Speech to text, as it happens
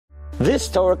This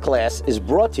Torah class is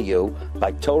brought to you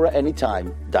by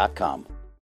TorahAnytime.com.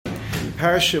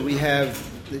 Parsha, we have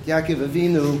that Yaakov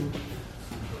Avinu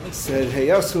said, "Hey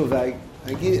Yosu,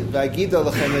 v'agida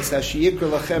lachem es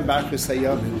hashiyikra lachem b'achris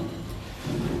hayamim."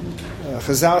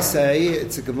 Chazal say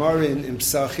it's a Gemara in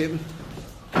Psachim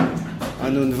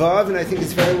on Unvav, and I think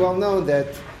it's very well known that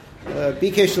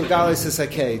Bikesh L'Galis is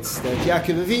Haketz, that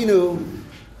Yaakov Avinu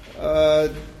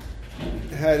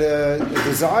had a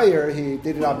desire. He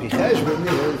did it on Cheshbon,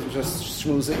 it was just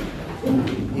schmoozing.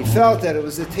 He felt that it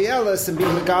was a Te'elis and being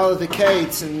Megal of the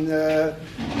Kates and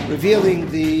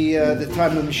revealing the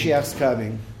time of Mashiach's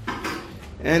coming.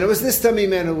 And it was this tummy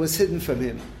man who was hidden from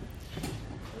him.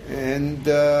 And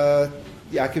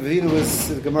Yaakov Avinu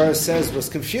the Gemara says, was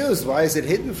confused. Why is it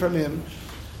hidden from him?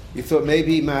 He thought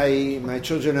maybe my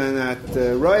children are not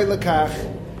Roy Lekach.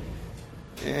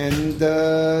 And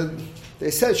they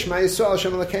said, Shema Yisrael,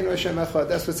 Hashem Elokeinu, Hashem Echad.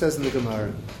 That's what it says in the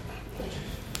Gemara.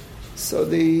 So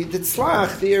the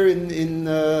tzlach there in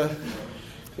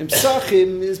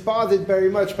Psachim is bothered very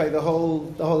much by the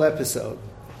whole episode.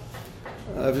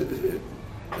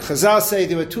 Chazal say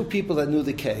there were two people that knew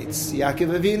the case,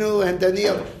 Yaakov Avinu and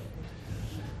Daniel.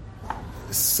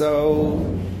 So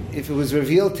if it was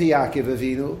revealed to Yaakov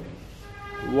Avinu,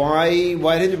 why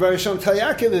didn't the Baruch Shalom tell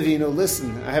Yaakov Avinu,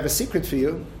 listen, I have a secret for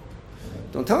you.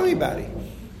 Don't tell anybody.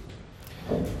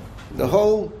 The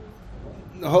whole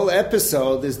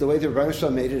episode is the way the Baruch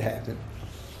Shalom made it happen.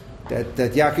 That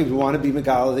Yaakov would want to be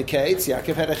Megal of the Kates.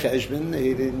 Yaakov had a cheshbon.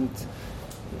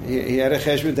 He had a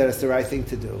cheshbon that it's the right thing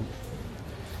to do.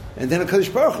 And then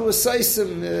HaKadosh Baruch Hu was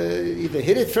Saisim, either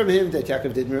hid it from him that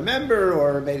Yaakov didn't remember,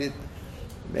 or made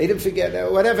him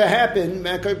forget. Whatever happened,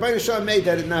 Baruch Shalom made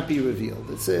that it not be revealed.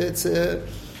 It's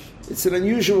an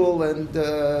unusual and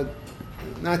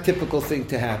not typical thing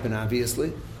to happen,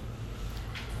 obviously.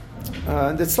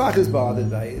 And the tzlach is bothered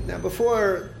by it. Now,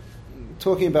 before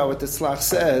talking about what the tzlach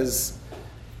says,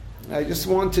 I just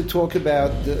want to talk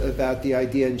about the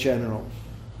idea in general.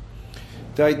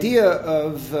 The idea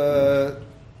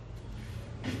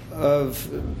of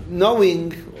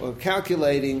knowing or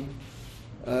calculating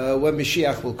when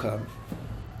Mashiach will come.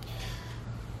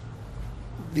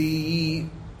 The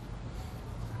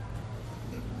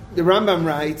Rambam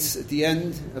writes at the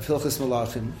end of Hilchos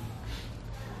Malachim,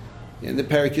 in the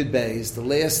Perek Yud Beis, the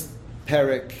last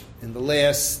Perek in the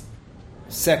last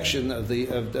section of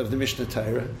the Mishnah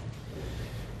Torah,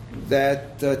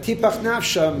 that Tipach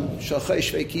Nafsham Shel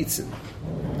Mechashvei Kitzim.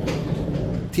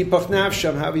 Tipach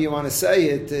Nafsham, however you want to say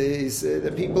it, is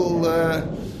the people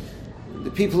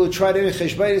who try to make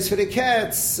cheshbonos for the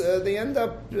cats. They end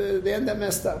up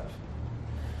messed up.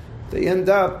 They end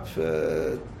up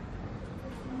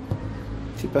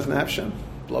Tipach Nafsham,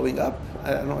 blowing up.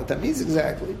 I don't know what that means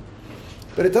exactly.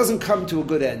 But it doesn't come to a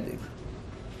good ending.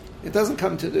 It doesn't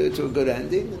come to a good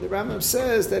ending. And the Rambam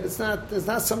says that it's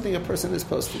not something a person is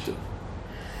supposed to do.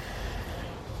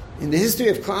 In the history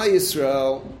of Klal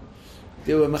Yisrael,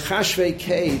 there were Mechashvei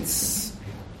Kitzim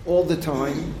all the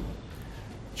time,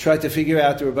 tried to figure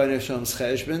out the Rebbeinu Shalom's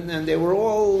cheshbon, and they were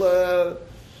all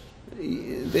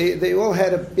they all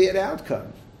had a bad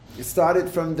outcome. It started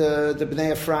from the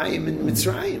Bnei Ephraim in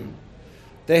Mitzrayim.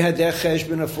 They had their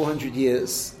cheshbon of 400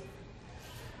 years.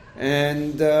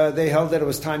 And they held that it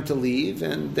was time to leave,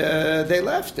 and they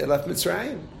left. They left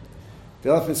Mitzrayim.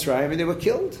 And they were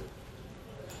killed.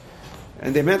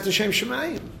 And they went to Shem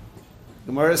Shemayim.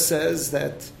 Gemara says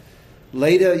that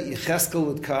later Yecheskel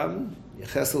would come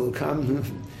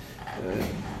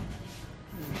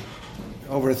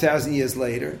over 1,000 years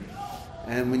later.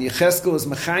 And when Yecheskel was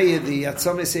Mechayed, the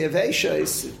Atzomes Yavesha,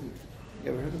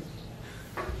 you ever heard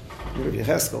of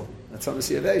Yecheskel? Atzomes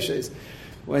Yavesha.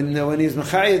 When he was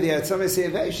Mechayed, the Atzomes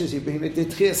Yavesha, he did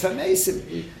Tchias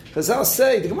HaMesim. Chazal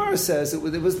say, the Gemara says, it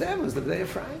was them, it was the Bnei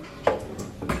Ephraim.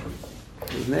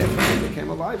 It was Bnei Ephraim, they came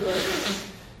alive. Right?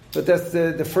 But that's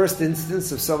the first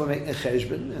instance of someone making a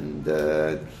cheshbon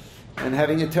and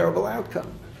having a terrible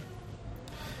outcome.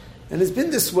 And it's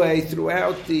been this way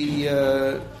throughout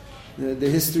the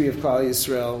history of Klal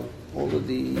Yisrael. All of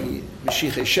the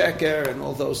Mashiachei Sheker and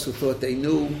all those who thought they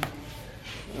knew.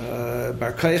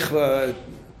 Bar Kochba,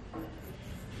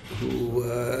 who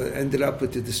ended up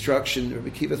with the destruction. Rabbi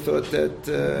Kiva thought that,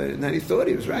 and he thought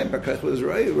he was right. Bar Kochba was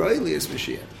royally as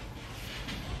Mashiach.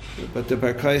 But the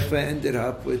Bar Kochba ended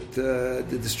up with the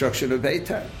destruction of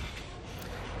Beitar.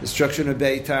 The destruction of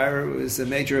Beitar was a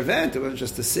major event. It wasn't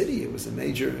just a city. It was a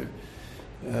major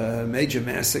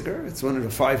massacre. It's one of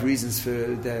the 5 reasons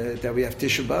that we have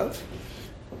Tisha B'Av.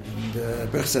 And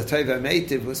Berchas HaTova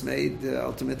Meitiv was made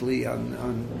ultimately on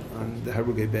the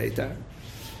Harugei Beitar.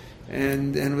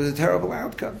 And it was a terrible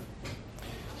outcome.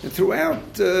 And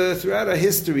throughout our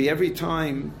history, every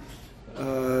time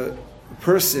a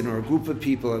person or a group of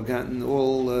people have gotten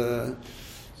all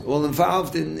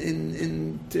involved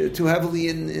in too heavily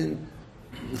in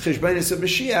Cheshbonus of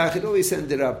Mashiach, it always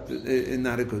ended up in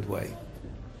not a good way.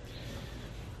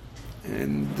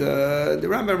 And the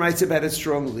Rambam writes about it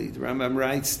strongly. The Rambam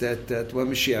writes that when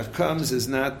Mashiach comes is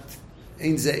not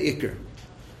Ein Zeh Iker.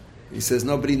 He says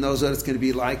nobody knows what it's going to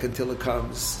be like until it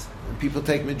comes. And people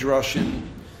take midrashim.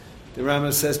 The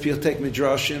Rambam says people take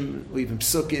midrashim, or even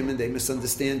psukim, and they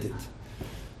misunderstand it.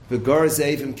 V'gar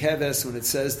zeivim keves, when it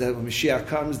says that when Mashiach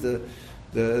comes, the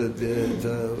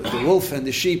wolf and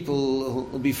the sheep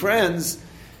will be friends.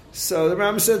 So the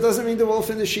Rambam says it doesn't mean the wolf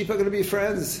and the sheep are going to be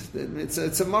friends. It's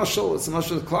a mashal. It's a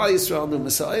mashal of Klal Yisrael, no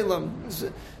Masailam.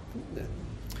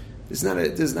 There's not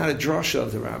a drasha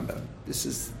of the Rambam. This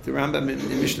is the Rambam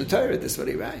in Mishnah Torah. This is what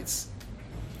he writes.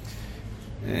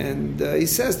 And he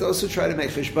says those who try to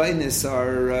make cheshbonus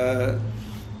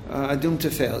are doomed to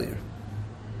failure.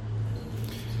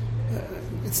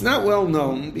 It's not well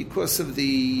known because of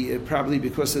probably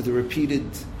because of the repeated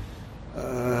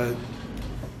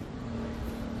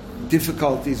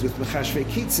difficulties with Mechashvei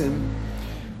Kitzim,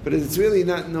 but it's really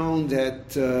not known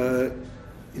that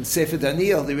in Sefer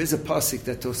Daniel there is a pasuk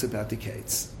that talks about the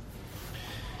gates.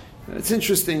 It's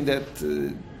interesting that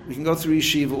we can go through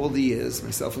yeshiva all the years,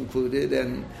 myself included,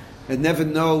 and never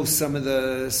know some of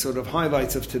the sort of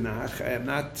highlights of Tanakh. I am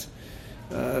not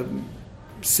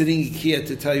sitting here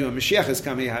to tell you when Mashiach is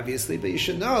coming, obviously, but you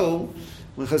should know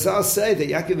when Chazal say that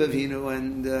Yaakov Avinu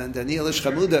and Daniel Ish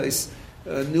Chamudos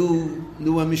knew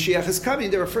when Mashiach is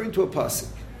coming, they're referring to a pasuk.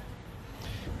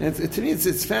 And to me,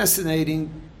 it's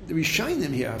fascinating. The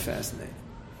Rishonim here are fascinating.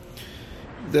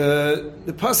 The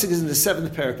pasuk is in the 7th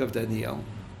parak of Daniel,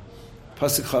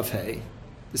 pasuk Chav Hei.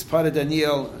 This part of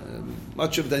Daniel,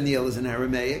 much of Daniel is in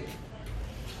Aramaic,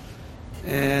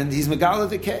 and he's Megala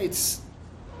the Kates.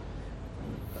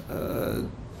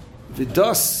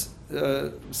 V'yispar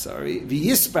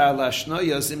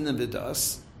lashnoya zimna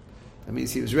v'das. That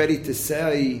means he was ready to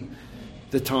say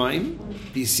the time.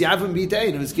 B'yisyavim b'idei,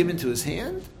 and it was given to his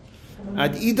hand.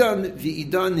 Ad idan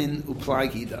v'idanin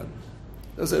uplag idan.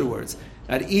 Those are the words.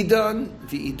 Ad idan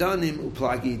v'idanim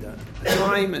uplag idan. A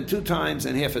time and 2 times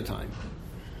and half a time.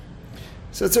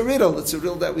 So it's a riddle. It's a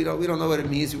riddle that we don't know what it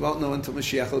means. We won't know until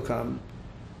Mashiach will come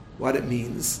what it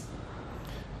means.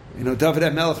 You know, David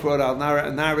HaMelech wrote Al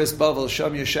Naris Bavel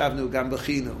Sham Yeshavnu Gam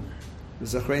Bechinu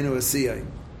Zachrenu Asiyai. I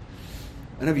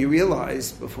don't know if you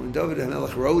realize, but when David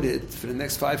HaMelech wrote it for the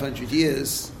next 500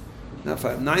 years,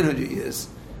 900 years,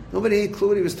 nobody had a clue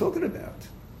what he was talking about.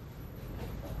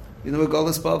 You know where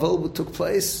Golas Bavel took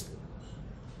place?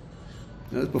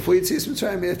 You know, before Yetzias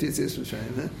Mitzrayim, after Yetzias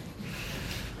Mitzrayim, huh?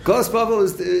 Golas Bavel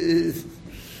is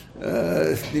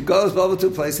the Golas Bavel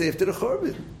took place after the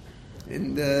Churban.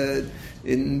 And there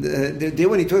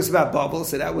when he talks about Babel,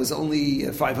 so that was only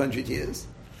 500 years,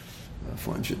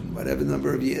 400 and whatever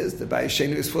number of years. The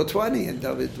Bayeshenu was 420, and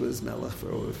David was Melech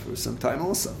for some time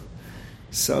also.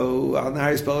 So Al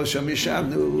Naris Baal Shem Yeshav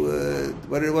knew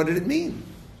what did it mean.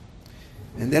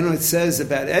 And then when it says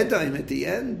about Edom at the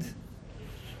end,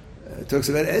 it talks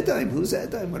about Edom. Who's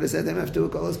Edom? What does Edom have to do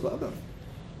with Golas Babel?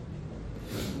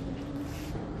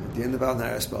 At the end of Al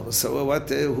Naris Babel. So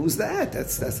who's that?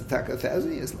 That's the Taka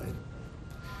 1,000 years later.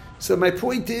 So my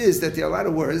point is that there are a lot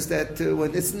of words that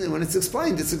when it's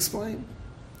explained, it's explained.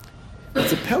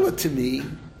 What's a pella to me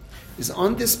is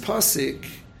on this pasuk,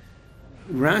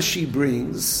 Rashi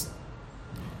brings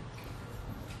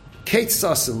Kate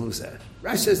Sassim, who's that?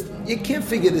 Rashi says, you can't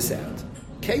figure this out.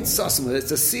 Kate Sassim,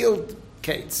 it's a sealed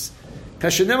Kates.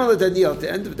 Kashanem Daniel, at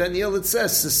the end of Daniel it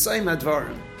says, Sasayim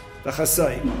Advarim,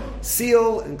 V'chasayim.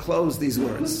 Seal and close these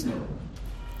words.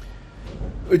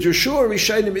 Joshua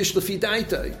Rishayim Ishlefi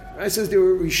Daitai. Right? Says there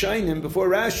were Rishayim before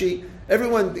Rashi.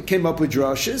 Everyone came up with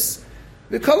drashes.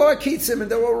 The Kolor Kitzim, and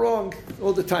they're all wrong.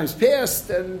 All the times passed,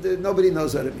 and nobody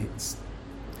knows what it means.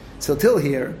 So till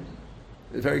here,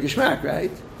 it's very geschmack,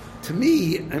 right? To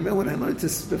me, I remember when I learned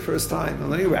this the first time, I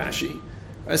learned Rashi.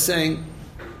 I was saying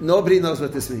nobody knows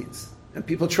what this means, and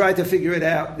people tried to figure it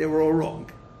out. They were all wrong.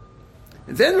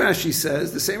 And then Rashi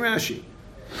says, the same Rashi,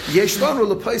 Yesh lanu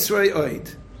l'paisrei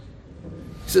oid.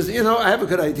 He says, I have a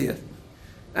good idea.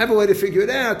 I have a way to figure it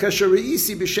out. Kasher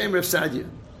re'isi b'shem Rav Sadia.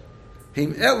 He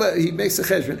makes a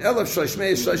cheshbon. Elav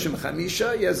shloshmei shloshim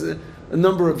chamisha. He has a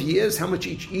number of years, how much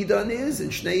each idan is,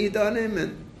 and shnei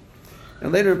idanim,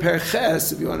 and later in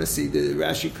Parches, if you want to see, the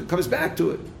Rashi comes back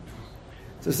to it.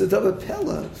 So it's a double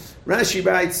pella. Rashi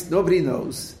writes, nobody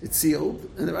knows. It's sealed,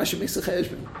 and the Rashi makes a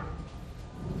cheshbon.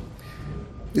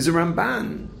 There's a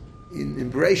Ramban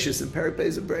in Bereshis, in Perek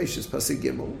Beis of Bereshis, Pasuk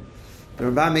Gimel, the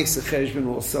Ramban makes a cheshbon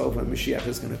also when Mashiach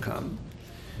is going to come.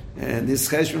 And this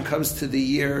cheshbon comes to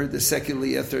the secular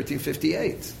year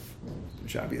 1358,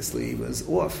 which obviously was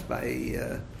off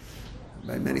by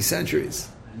many centuries.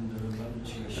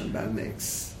 Ramban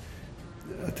makes,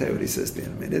 I'll tell you what he says in a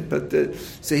minute, but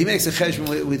so he makes a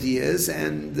cheshbon with years,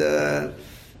 and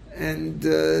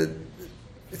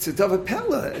it's a davar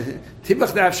pella.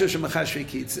 Tibach da'afshir shel Mechashvei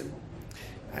Kitzim.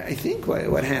 I think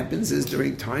what happens is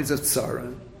during times of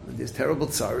tzara, when there's terrible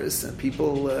tzaras, and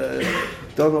people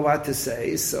don't know what to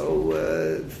say,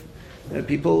 so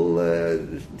people,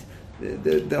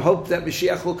 the hope that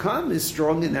Mashiach will come is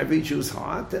strong in every Jew's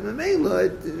heart, and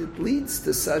it leads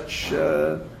to such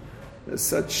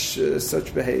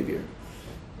behavior.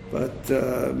 But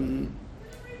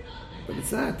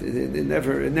it's not. It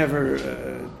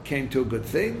never came to a good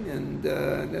thing, and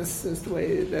that's the way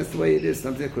it is.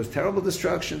 Something that caused terrible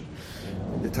destruction.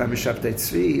 In the time of Shabtai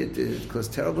Tzvi, it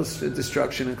caused terrible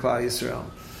destruction in Klal Yisrael,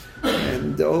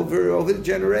 and over the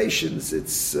generations,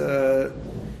 it's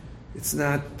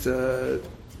not.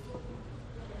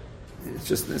 It's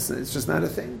just not a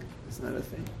thing. It's not a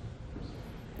thing.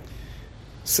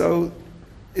 So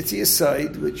it's a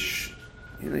side which.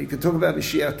 You can talk about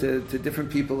Mashiach to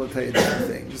different people who tell you different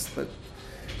things, but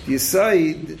the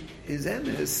aside is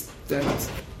emes that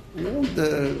all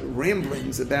the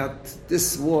ramblings about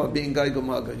this war being Gaigo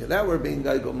Magog, that war being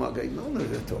Gaigo Magog, no one knows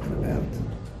what they're talking about.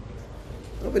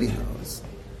 Nobody knows.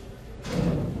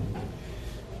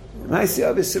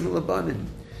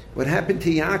 What happened to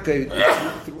Yaakov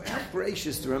throughout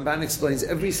Bereshis, the Ramban explains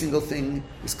every single thing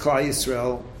is Klal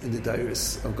Yisrael in the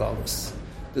Dairis of Galus.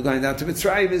 The going down to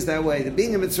Mitzrayim is that way. The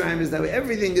being in Mitzrayim is that way.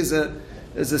 Everything is a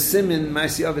simin,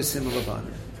 Ma'aseh Simin Lavan.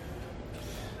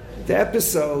 The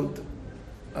episode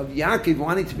of Yaakov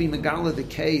wanting to be Megala the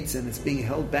Kates and it's being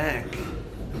held back,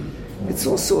 it's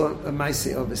also a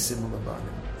Ma'aseh Simin Lavan.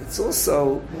 It's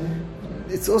also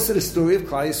the story of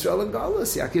Klal Yisrael and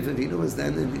Galus. Yaakov Avinu was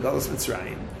then in the Galus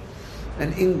Mitzrayim,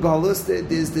 and in Galus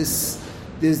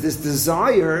there's this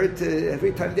desire to,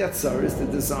 every time the Atzar is the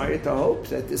desire to hope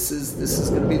that this is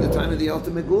going to be the time of the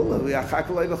ultimate Gula.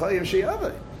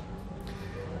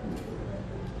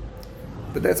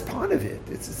 But that's part of it.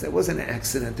 It wasn't an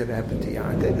accident that happened to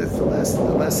Yaakov. That's the lesson.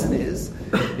 The lesson is,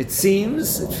 it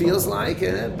feels like,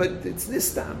 but it's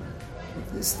this time.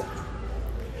 It's this time.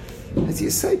 As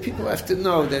you say, people have to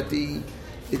know that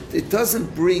it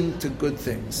doesn't bring to good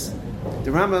things. The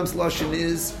Rambam's lashon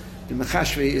is,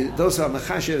 those are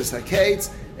Mechashvei Kitzim.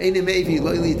 Einim Evi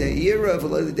Loili De'ira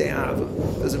V'Loili De'ava.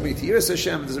 Doesn't bring to Yiras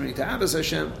Hashem. Doesn't bring to Avos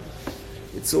Hashem.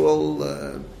 It's all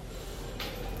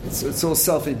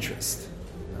self-interest.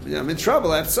 I'm in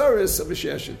trouble. I have sorrows. So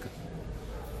Mashiach should come.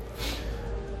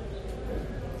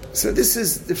 So this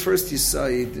is the first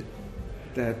Yesod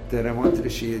that I wanted to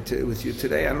share with you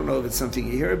today. I don't know if it's something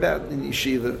you hear about in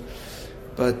yeshiva,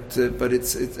 but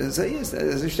it's as I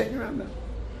say in the Rambam.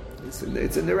 It's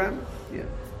in the Rambam. Yeah.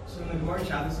 So the Gemara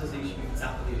Shabbos says that you should be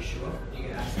mitzvah for the Yeshua. You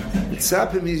can ask that.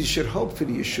 Mitzvah means you should hope for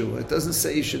the Yeshua. It doesn't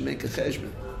say you should make a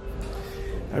cheshbon.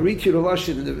 I read you the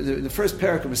lashon in the first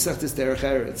parak of Masechtas Derech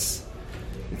Eretz.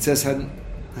 It says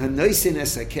Hanoisin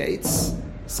es haketz.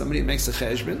 Somebody makes a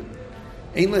cheshbon.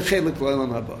 Ein lechelik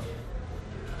lo'olam haba.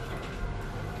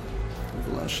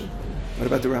 The lashon. What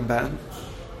about the Ramban?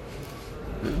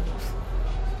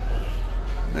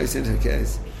 Hanoisin es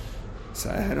haketz. So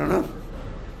I don't know.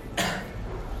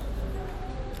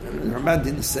 The Ramban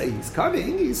didn't say he's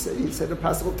coming. He said a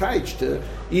possible taich to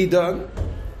Idon.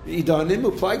 Idonim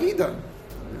uplag Idon.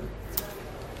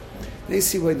 They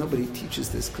see why nobody teaches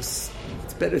this, because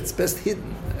it's better. It's best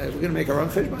hidden. We're going to make our own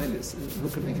cheshbon. Who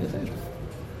can make a cheshbon?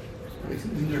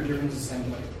 Isn't there a difference in saying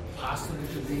like possibly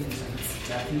could be and saying it's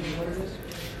definitely what it is?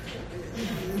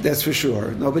 That's for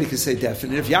sure. Nobody can say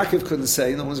definite. If Yaakov couldn't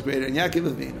say, no one's greater than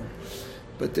Yaakov Avinu.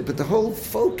 But the whole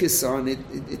focus on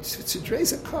it's a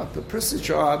dreis a cup. A person's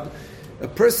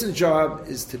job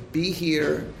is to be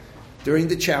here during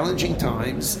the challenging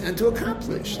times and to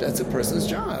accomplish. That's a person's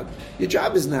job. Your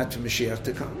job is not for Mashiach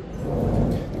to come.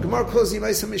 The Gemara calls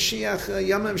Yimayis HaMashiach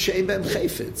Yamam She'ein B'hem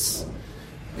Chayfetz.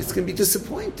 It's going to be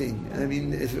disappointing. I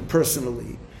mean,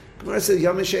 personally. The Gemara says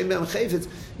Yamam She'ein B'hem Chayfetz.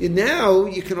 Now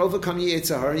you can overcome your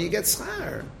Yetzer Hara and you get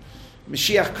schar.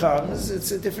 Mashiach comes, it's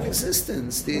a different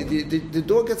existence. The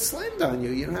door gets slammed on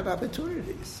you. You don't have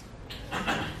opportunities.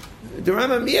 The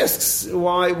Rambam asks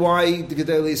why the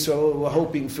Gedolei Yisrael were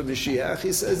hoping for Mashiach.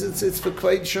 He says it's for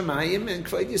Kvod Shemayim and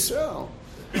Kvod Yisrael.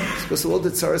 It's because of all the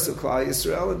tzaras of Klal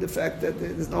Yisrael and the fact that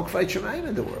there's no Kvod Shemayim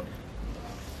in the world.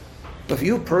 But for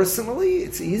you personally,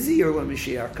 it's easier when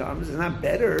Mashiach comes. It's not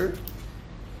better.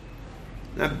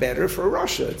 Not better for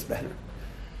Russia, it's better.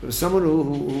 For someone who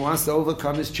wants to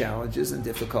overcome his challenges and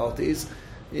difficulties,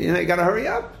 you got to hurry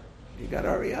up. You got to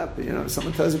hurry up. If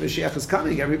someone tells you Mashiach is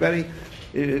coming, everybody,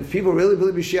 if people really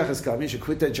believe Mashiach is coming, should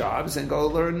quit their jobs and go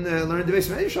learn the Beis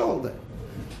Medrash all day.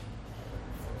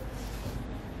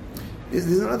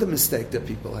 There's another mistake that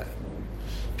people have.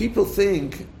 People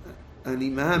think an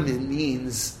imam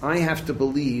means I have to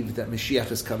believe that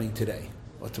Mashiach is coming today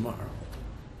or tomorrow.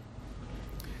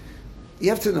 You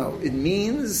have to know, it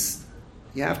means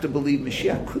you have to believe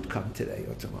Mashiach could come today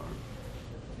or tomorrow.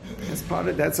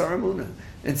 That's our emunah.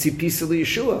 And Tzipisa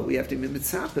Yeshua, we have to be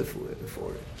mitzapeh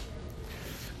for it.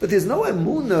 But there's no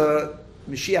emunah,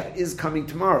 Mashiach is coming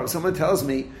tomorrow. Someone tells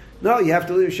me, no, you have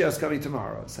to believe Mashiach is coming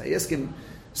tomorrow. So I ask him,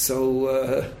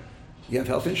 you have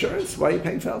health insurance? Why are you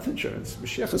paying for health insurance?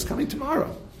 Mashiach is coming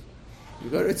tomorrow. You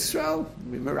go to Eretz Yisrael,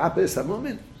 Merapis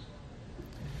HaMumin.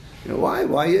 Why?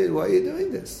 Why are you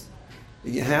doing this?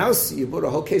 In your house, you bought a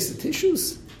whole case of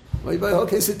tissues. Why you buy a whole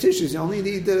case of tissues? You only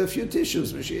need a few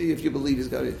tissues, if you believe he's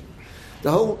got it.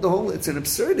 The whole. It's an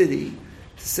absurdity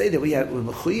to say that you're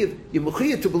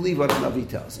mechuyev to believe what a Navi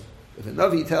tells you. If a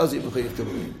Navi tells you, you're mechuyev to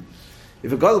believe.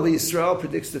 If a Gadol Yisrael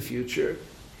predicts the future,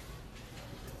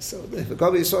 so if a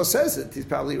Gadol Yisrael says it, he's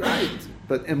probably right.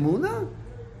 But emunah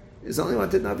is only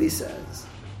what the Navi says.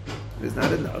 If it's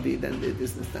not a Navi, then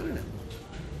it's not an emunah.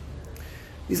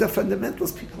 These are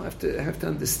fundamentals people have to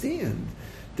understand.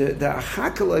 The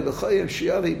achakaloi b'choyim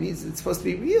shiyavi means it's supposed to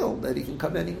be real, that he can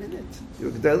come any minute.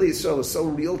 The Gedolei Yisrael was so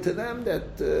real to them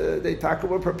that they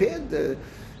were prepared. They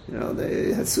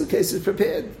had suitcases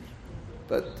prepared.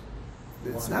 But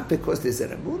it's not because there's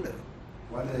an emunah.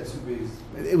 Why did they have suitcases?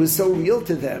 It was so real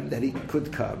to them that he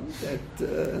could come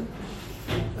that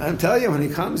I'm telling you, when he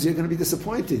comes, you're going to be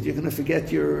disappointed. You're going to forget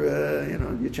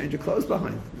you change your clothes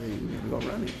behind. You're going to go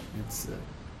running.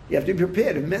 You have to be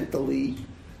prepared, and mentally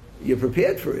you're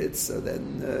prepared for it, so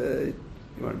then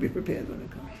you want to be prepared when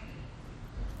it comes.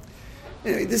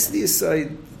 Anyway, this is the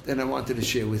aside that I wanted to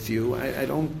share with you.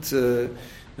 I'm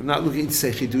not looking to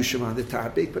say chidushim on the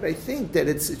topic, but I think that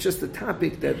it's just a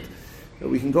topic that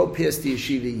we can go past the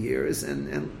yeshiva years and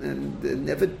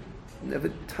never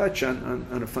touch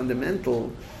on a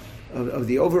fundamental of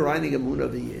the overriding emunah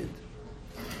of the yid.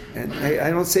 And I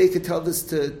don't say you could tell this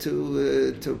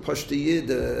to push the yid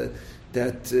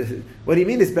that what do you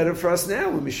mean it's better for us now?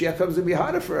 When Mashiach comes, it'll be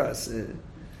harder for us.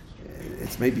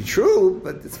 It's maybe true,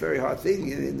 but it's a very hard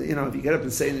thing. If you get up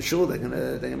and say in the shul, they're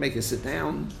gonna make you sit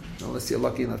down, unless you're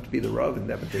lucky enough to be the rav and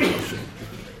never take a shul.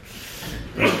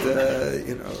 But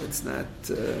it's not.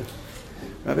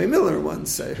 Rabbi Miller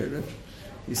once, I heard him.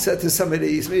 He said to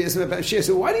somebody, he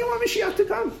said, why do you want Mashiach to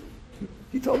come?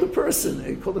 He told the person,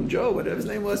 he called him Joe, whatever his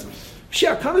name was,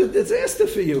 Mashiach comes, it's a disaster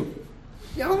for you.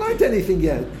 You haven't learned anything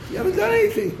yet. You haven't done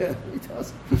anything yet. He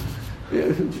tells him,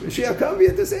 Mashiach comes, be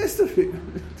a disaster for you.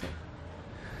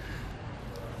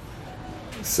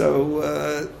 So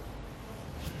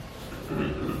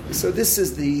this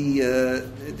is the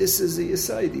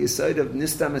aside of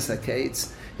Nistam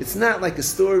Esaketz. It's not like a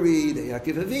story that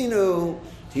Yaakov Avinu,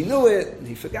 he knew it and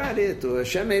he forgot it, or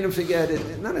Hashem made him forget it.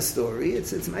 It's not a story.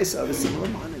 It's Ma'asav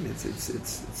V'Simon.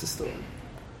 It's a story.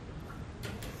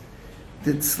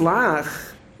 The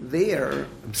tzlach there,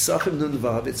 Psachim Nun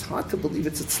Vav, it's hard to believe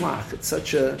it's a tzlach. It's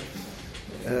such a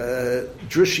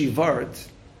drushi vart.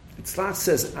 The tzlach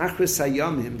says Achris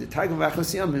Hayamim. The tag of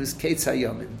Achris Hayamim is Ketz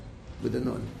Hayamim with a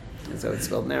nun. That's how it's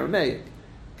spelled in Aramaic.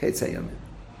 Ketz Hayamim.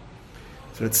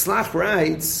 So the tzlach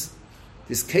writes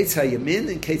there's Ketz Hayamin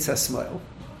and Ketz Hasmoil.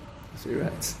 So he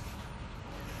writes.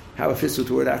 How it fits with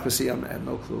the word Achris Hayamim, I have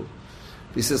no clue.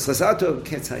 He says Chazato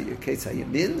Ketz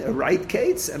Hayamin, a right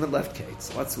Ketz and a left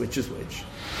Ketz. Which is which?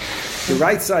 The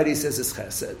right side, he says, is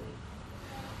Chesed,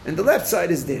 and the left side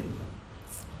is Din.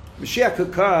 Mashiach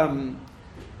could come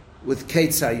with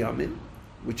Ketz Hayamin,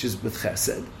 which is with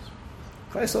Chesed.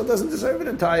 Chesed doesn't deserve it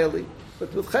entirely,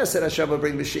 but with Chesed Hashem will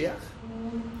bring Mashiach.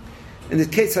 And the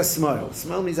Ketz HaSmoil.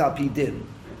 Smol means Al Pi Din.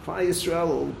 Klal Yisrael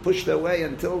will push their way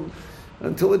until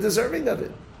we're deserving of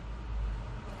it.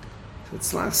 So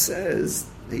Tzlach says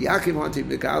the Yaakov wanted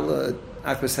Megala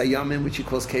Achris Hayamim, which he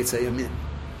calls Ketz Hayamin.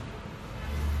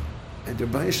 And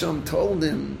Rabbi Shalom told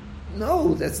him,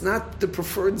 no, that's not the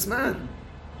preferred Zman.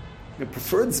 The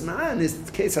preferred Zman is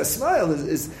Ketz HaSmoil,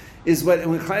 is when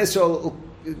Klal Yisrael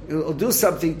will do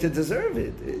something to deserve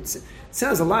it. It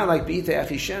sounds a lot like B'itei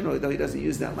Achishenu, though he doesn't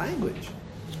use that language.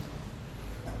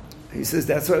 He says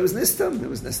that's why it was Nistam. It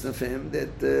was Nistam for him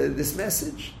that this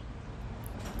message.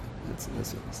 That's what it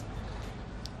is.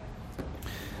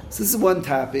 So this is one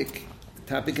topic. The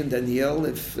topic in Daniel.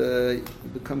 If you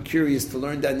become curious to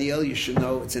learn Daniel, you should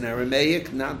know it's in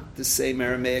Aramaic, not the same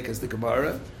Aramaic as the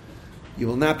Gemara. You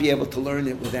will not be able to learn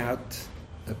it without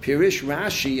a Pirish.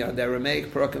 Rashi on the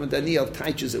Aramaic Parakim and Daniel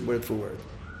teaches it word for word.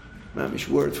 Mamish,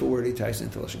 word for word, he teaches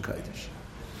into Lashon Kodesh.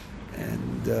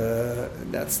 And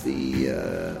that's the...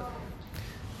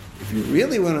 if you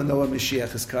really want to know when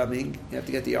Mashiach is coming, you have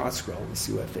to get the art scroll and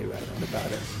see what they write on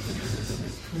about it.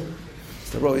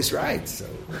 They're always right. So,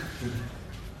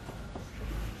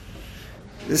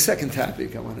 the second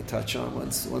topic I want to touch on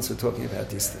once we're talking about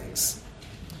these things.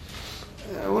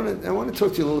 I want to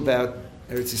talk to you a little about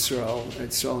Eretz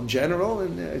Yisrael in general,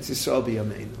 and Eretz Yisrael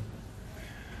b'yameinu.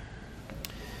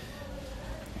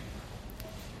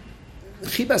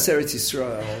 Chibas Eretz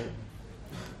Yisrael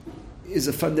is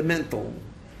a fundamental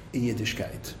in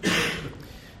Yiddishkeit.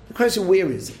 The question,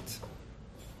 where is it?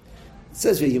 It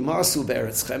says, "V'yimasu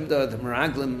be'eretz chemda." The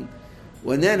Meraglim,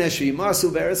 "Wanenesh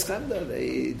v'yimasu be'eretz chemda."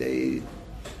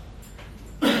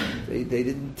 They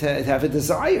didn't have a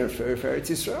desire for Eretz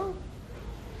Yisrael.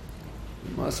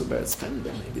 Yimasu be'eretz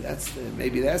chemda.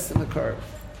 Maybe that's the makar.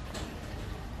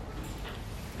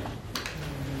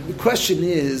 The question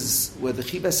is whether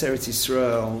Chibas Eretz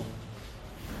Yisrael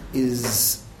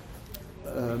is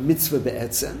mitzvah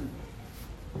be'etzem.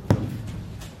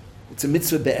 It's a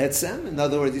mitzvah be'etzem. In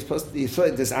other words,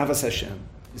 there's Avas Hashem,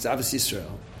 there's Avas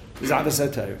Yisrael, there's Avas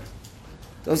HaTorah.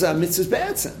 Those are mitzvahs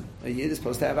be'etzem. A Yid is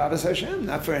supposed to have Avas Hashem,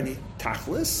 not for any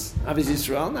tachlis. Avas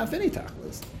Yisrael, not for any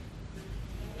tachlis.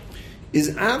 Is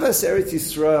Avas Eretz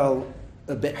Yisrael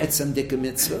a be'etzem dika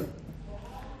mitzvah?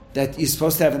 That you're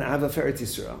supposed to have an Avas for Eretz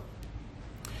Yisrael?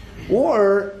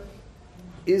 Or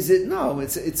is it, no,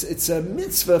 it's a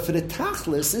mitzvah for the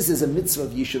tachlis. This is a mitzvah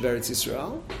of Yishuv Eretz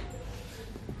Yisrael.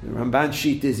 The Ramban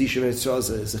sheet is Yishuv Eretz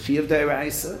Yisrael is a Chiyav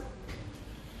D'Oraisa.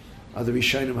 Other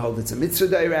Rishonim hold it's a mitzvah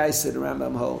D'Oraisa, the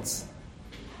Rambam holds.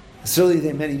 Certainly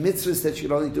there are many mitzvahs that you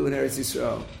can only do in Eretz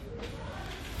Yisrael.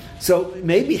 So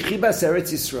maybe Chibas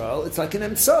Eretz Yisrael, it's like an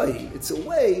emtsai. It's a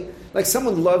way, like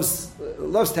someone loves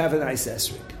to have a nice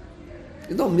esrik.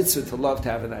 There's no mitzvah to love to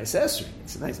have a nice esrik.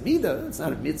 It's a nice midah, it's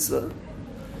not a mitzvah.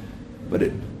 But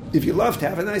if you love to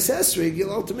have a nice esrig,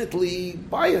 you'll ultimately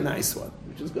buy a nice one,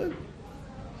 which is good.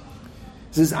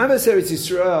 It says, Avas Eretz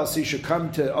Yisrael, so you should come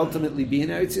to ultimately be in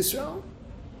Eretz Yisrael.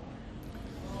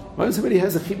 When somebody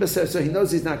has a Chibas Eretz, he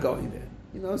knows he's not going there.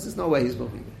 He knows there's no way he's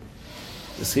moving there.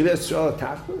 Is Chibas Yisrael a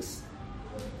tachlis?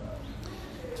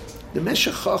 The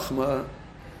Meshech Chochma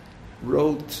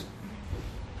wrote,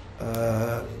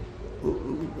 they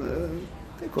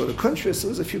call it a country, so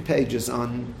there's a few pages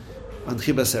on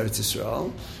Chibas Eretz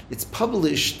Yisrael. It's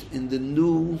published in the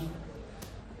new,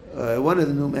 one of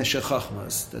the new Meshech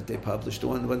Chochmas that they published, the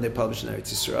one they published in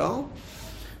Eretz Yisrael.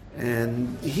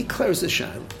 And he clears the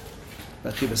shaila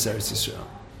about Chibas Eretz Yisrael.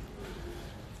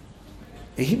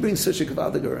 And he brings such a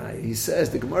Gvaldig Araya. He says,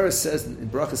 the Gemara says in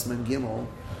Brachas Man Gimel,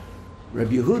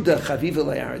 Rabbi Yehuda Chaviva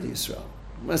L'Yarad Yisrael.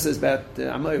 The Gemara says about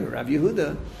Amoyer, Rabbi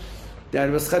Yehuda, that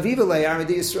it was Chaviva L'Yarad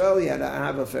Yisrael, he had a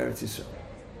Ahava for Eretz Yisrael.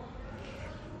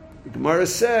 The Gemara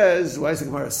says, why does the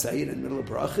Gemara say it in the middle of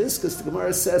brachas? Because the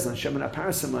Gemara says on Shemin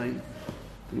HaParsamayim,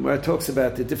 the Gemara talks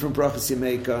about the different brachas you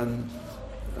make on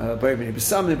Bar B'nai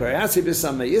B'samim, Bar Yatsi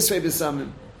B'samim, Yisrei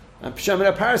B'samim. On Shemin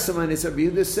HaParsamayim, it's Rabbi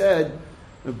Yehuda said,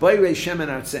 Bayrei Shemin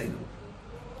Artzeinu.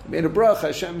 He made a bracha,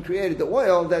 Hashem created the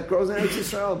oil that grows in Eretz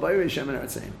Yisrael, Bayrei Shemin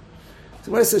Artzeinu.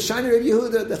 So when it says, Shani Rabbi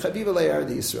Yehuda, the Chaviva L'Yarad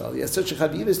Yisrael. He has such a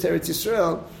Chaviva to Eretz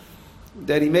Yisrael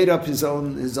that he made up his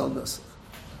own nusach.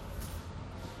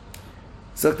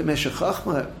 So the Meshech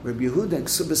Chochma, Rabbi Yehuda and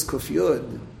Ksubas Kuf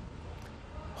Yud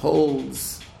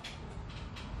holds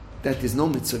that there's no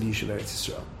mitzvah of Yishuv Eretz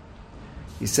Yisrael.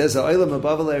 He says, Ha'olam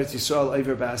ha'bavel Eretz Yisrael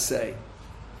over ba'asei.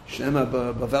 Shema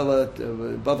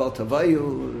bavel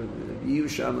tavayu yiyu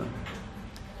shama.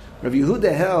 Rabbi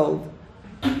Yehuda held,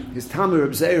 his Talmud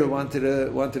Reb Zeir wanted to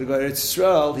go to Eretz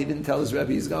Yisrael. He didn't tell his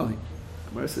Rebbe he's going.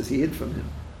 Gemara says he hid from him.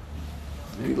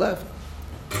 And he left.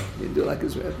 He didn't do like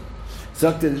his Rebbe.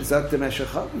 Zakta Meshech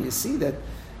Chochma, you see that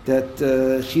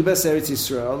Chibas Eretz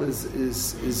Yisrael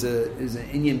is an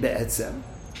inyan be'etzem.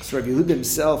 So Rabbi Yehuda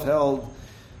himself held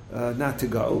not to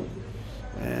go,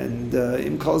 and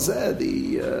Im Kol Zeh,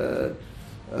 he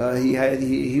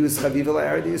was Chaviva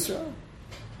L'Yarad Yisrael.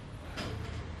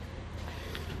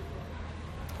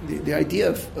 The idea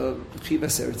of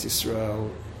Chibas Eretz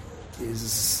Yisrael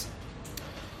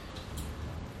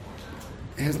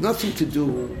has nothing to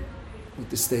do with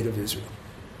the state of Israel.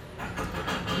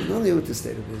 Not only with the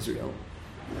state of Israel.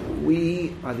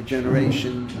 We are the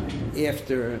generation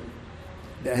after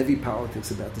the heavy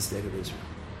politics about the state of Israel.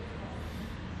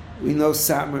 We know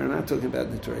Samar, I'm not talking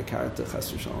about the Torah Karta,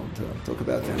 Chas V'Shalom, I'm talking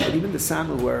about them, but even the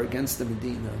Samar who are against the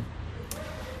Medina.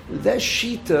 That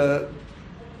Shita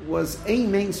was a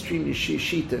mainstream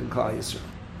Shita in Klal Yisrael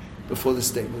before the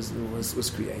state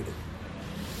was created.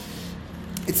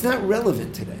 It's not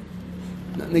relevant today.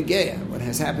 Not Negeya. What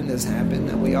has happened,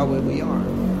 and we are where we are.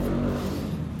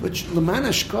 But L'man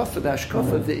Ashkafa, the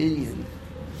Ashkafa of the Indian,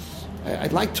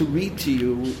 I'd like to read to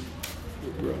you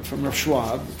from Rav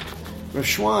Schwab. Rav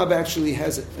Schwab actually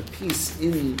has a piece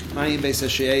in Mayim Beis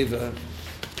HaShe'eva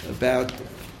about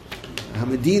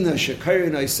Hamadina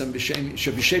Shekarin Oisam B'Shem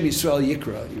Yisrael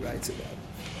Yikra, he writes about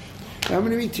it. Now I'm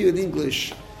going to read to you in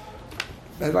English.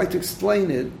 I'd like to explain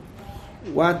it,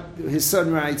 what his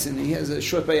son writes, and he has a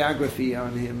short biography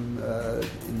on him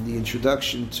in the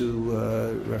introduction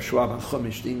to Rav Schwab on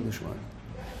Chumash, the English one.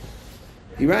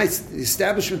 He writes, the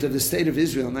establishment of the State of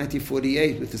Israel in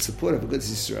 1948 with the support of Eretz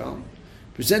Yisrael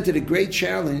presented a great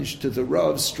challenge to the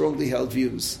Rav's strongly held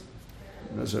views.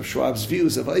 Those are Schwab's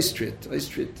views of Oistrit.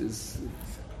 Oistrit is,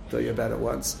 I'll tell you about it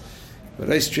once, but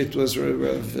Oistrit was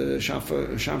Rav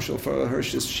Shamshel Farah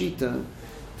Hirsch's Shita,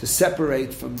 to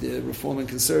separate from the Reform and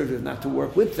Conservative, not to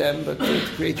work with them, but to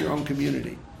create your own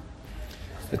community.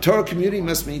 The Torah community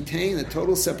must maintain a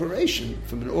total separation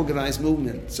from an organized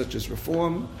movement such as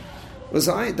Reform or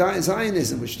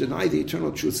Zionism, which deny the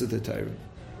eternal truths of the Torah.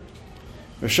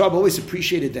 Rashab always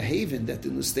appreciated the haven that the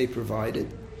new state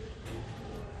provided.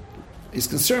 His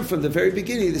concern from the very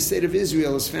beginning, the state of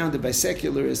Israel was founded by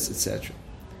secularists, etc.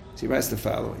 So he writes the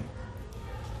following.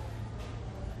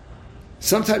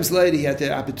 Sometimes later, he had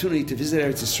the opportunity to visit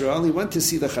Eretz Yisrael. He went to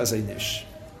see the Chazon Ish.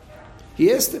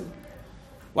 He asked him,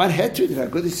 what hatred did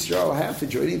Agudas Yisrael have for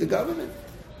joining the government?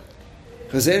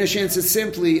 Chazon Ish answered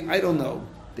simply, I don't know.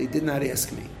 They did not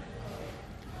ask me.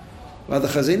 While the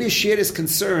Chazon Ish shared his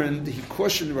concern, he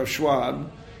cautioned Rav Schwab,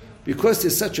 because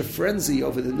there's such a frenzy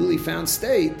over the newly found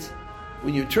state,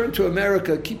 when you turn to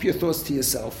America, keep your thoughts to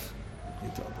yourself, he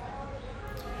told him.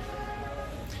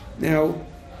 Now,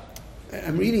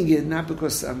 I'm reading it not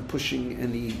because I'm pushing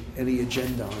any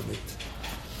agenda on it.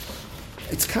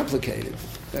 It's complicated.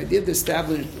 The idea of the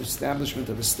establishment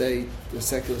of a state, a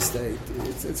secular state,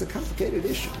 it's a complicated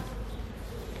issue.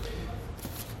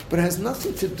 But it has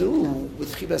nothing to do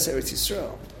with Chibas Eretz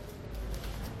Yisrael.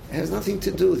 It has nothing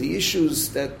to do with the issues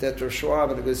that Rav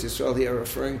Schwab and Eretz Yisrael here are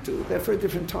referring to. They're for a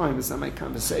different time. It's not my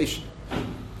conversation.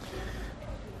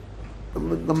 The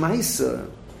Maisa,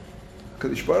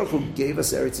 Kadosh Baruch Hu gave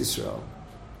us Eretz Yisrael.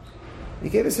 He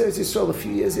gave us Eretz Yisrael a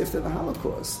few years after the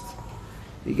Holocaust.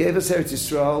 He gave us Eretz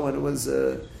Yisrael when it was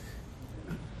the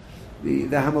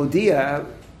Hamodia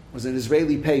was an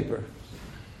Israeli paper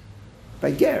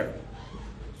by Ger.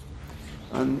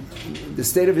 The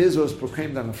state of Israel was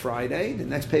proclaimed on a Friday. The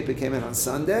next paper came in on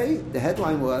Sunday. The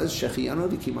headline was Shechianu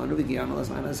v'kimanu v'giyanu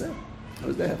l'zman hazeh. That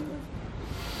was the headline.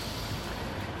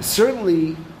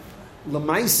 Certainly,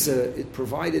 Lamaisa, it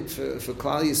provided for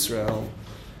Klal Yisrael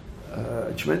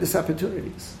tremendous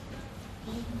opportunities.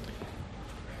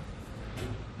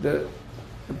 The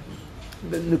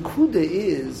Nakuda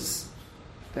is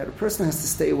that a person has to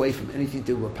stay away from anything to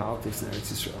do with politics in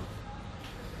Eretz Yisrael.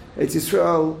 Eretz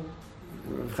Yisrael,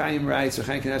 Chaim writes, or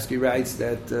Chaim Kanevsky writes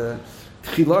that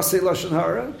Tchilosei Lashon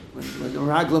Hara, when the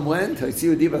Raglam went,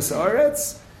 Haitziu Divas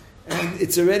Haaretz, and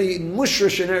it's already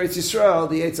mushrish in Eretz Yisrael,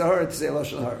 the Eitz Hara to say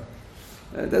Lashon Hara.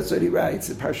 That's what he writes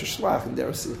in Parshas Shlach in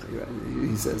Derosich.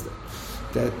 He says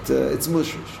that it's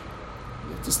mushrish.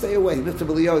 You have to stay away. Mitzvah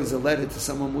B'Liyot is a letter to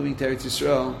someone moving to Eretz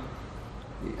Yisrael.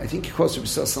 I think he quotes from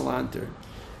Yisrael Salanter.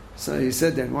 So he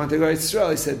said that, want to go to Eretz Yisrael,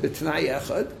 he said, B'Tanai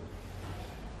Echad,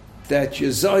 that you're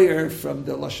zoyer from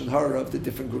the Lashon Hara of the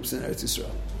different groups in Eretz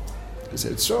Yisrael. He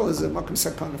said, Yisrael is a makom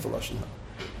sakana for Lashon Hara.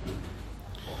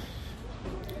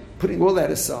 Putting all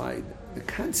that aside, the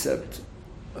concept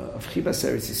of Chibas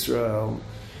Eretz Yisrael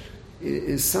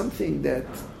is something that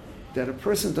a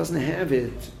person doesn't have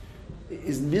it,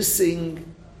 is missing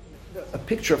a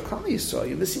picture of Klal Yisrael.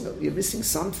 You're missing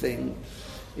something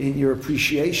in your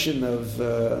appreciation of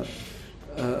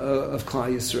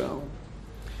Klal Yisrael.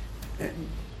 And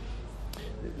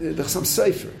the Chassam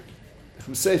Sofer. The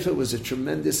Chassam Sofer was a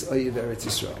tremendous Oyev Eretz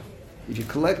Yisrael. If you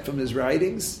collect from his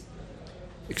writings,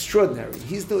 extraordinary.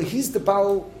 He's the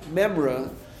Baal Memra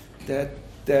that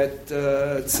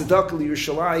Tzedakah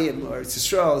Yerushalayim or Eretz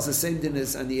Yisrael is the same din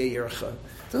as Aniyei Yercha.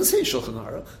 It doesn't say Shulchan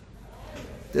Aruch.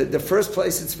 The first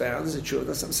place it's found is a Chuvah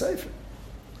Chassam Sofer.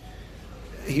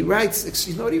 He writes.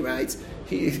 You know what he writes?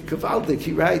 He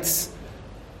writes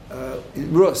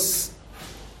in Rus,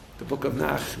 the book of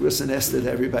Nach, Rus and Esther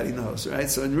that everybody knows, right?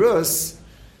 So in Rus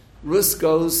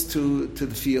goes to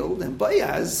the field, and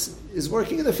Boaz is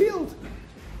working in the field.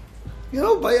 You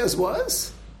know who Boaz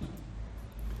was?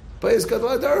 Boaz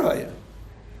Gadol Darhaya.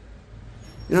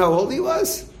 You know how old he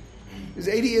was? He was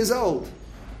 80 years old.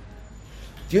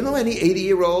 Do you know any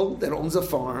 80-year-old that owns a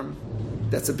farm,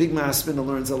 that's a big masman and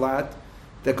learns a lot,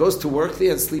 that goes to work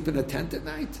there and sleep in a tent at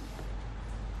night?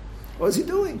 What is he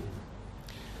doing?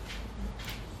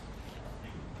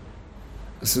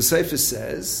 So Sefer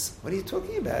says, what are you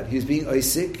talking about? He was being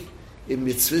Isaac in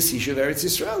mitzvahs, Yishuv Eretz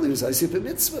Yisrael. He was Isaac in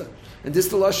mitzvah. And this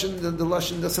the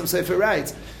Lashon that some Sefer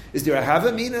writes. Is there a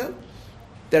Havamina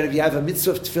that if you have a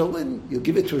mitzvah of tefillin, you'll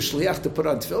give it to a shliach to put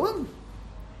on tefillin?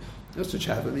 No such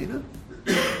Havamina.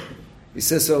 He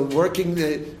says, so working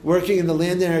in the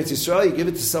land in Eretz Yisrael, you give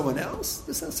it to someone else?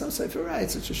 This is not some Sefer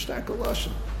writes. It's a shtakel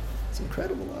Lashon. It's an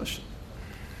incredible Lashon.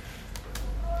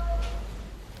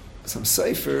 Some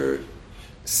Sefer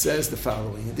says the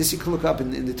following, and this you can look up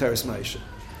in the Teres Moshe.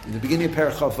 In the beginning of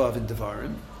Perach Vav in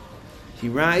Devarim, he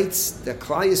writes that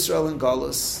Klal Yisrael and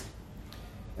Galus,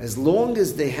 as long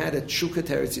as they had a Tshuka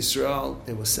to Eretz Yisrael,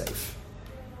 they were safe.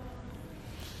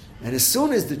 And as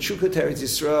soon as the Tshuka to Eretz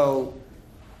Yisrael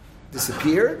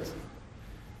disappeared,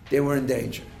 they were in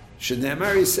danger.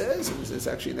 Shneimar, he says, and it's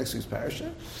actually next week's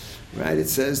parasha, right? It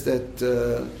says that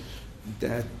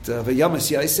Vayamas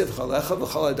Yosef Chalecha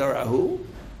v'Chal Adar Ahu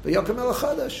v'Yakom El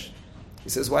Chadash. He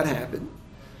says, what happened?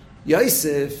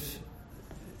 Yosef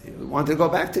wanted to go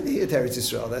back to the Eretz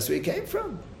Yisrael. That's where he came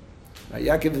from. Right?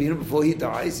 Yaakov Avinu, before he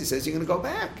dies, he says, you're going to go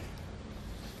back.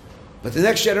 But the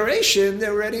next generation,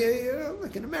 they're already,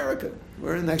 like in America.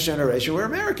 We're in the next generation, we're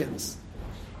Americans.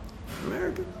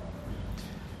 American.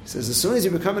 He says, as soon as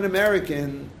you become an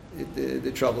American,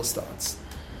 the trouble starts.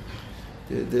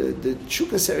 The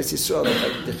Tshukas Eretz Yisrael,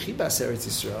 the Chibas Eretz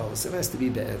Yisrael, it has to be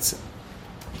be'etzem.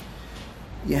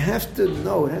 You have to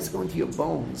know, it has to go into your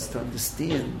bones to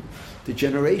understand the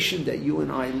generation that you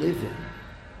and I live in.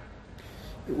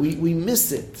 We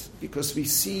miss it because we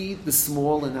see the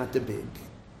small and not the big.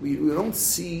 We don't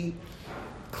see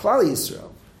Klal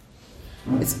Yisrael.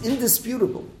 It's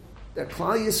indisputable that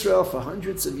Klal Yisrael for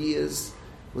hundreds of years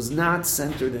was not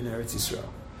centered in Eretz Yisrael.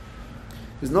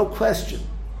 There's no question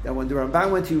that when the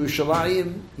Ramban went to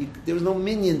Yerushalayim, there was no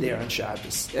minyan there on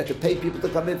Shabbos. They had to pay people to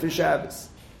come in for Shabbos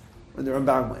when the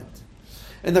Ramban went.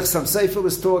 And the Chassam Sofer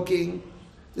was talking,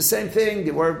 the same thing,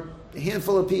 there were a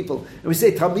handful of people. And we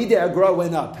say Talmidei Agra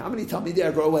went up. How many Talmidei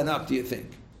Agra went up, do you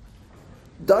think?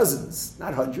 Dozens,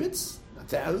 not hundreds, not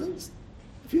thousands,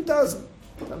 a few dozen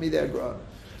Talmidei Agra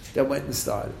that went and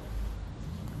started.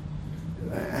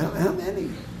 How many?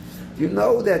 You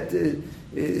know that in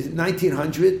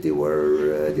 1900 there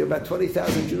were about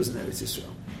 20,000 Jews in Eretz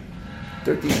Yisrael.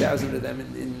 13,000 of them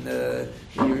in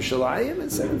Yerushalayim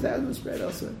and 7,000 spread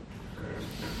elsewhere.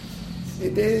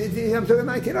 I'm talking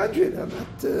 1900. I'm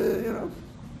not,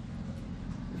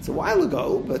 it's a while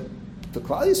ago, but the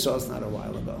Klal Yisrael is not a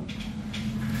while ago. Do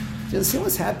you understand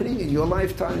what's happening in your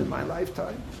lifetime, in my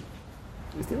lifetime?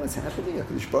 Do you understand what's happening?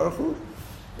 HaKadosh Baruch Hu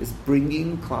is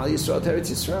bringing Klal Yisrael to Eretz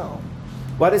Yisrael.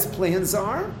 What his plans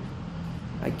are,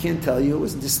 I can't tell you. It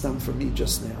was distant for me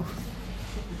just now.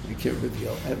 I can't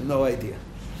reveal. I have no idea.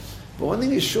 But one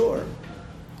thing is sure,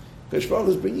 HaKadosh Baruch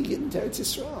Hu is bringing it into Eretz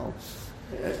Yisrael.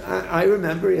 I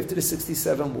remember after the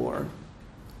 67 war,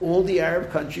 all the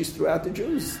Arab countries threw out the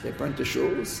Jews. They burnt the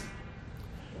shuls.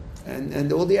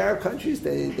 And all the Arab countries,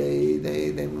 they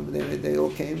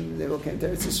all came to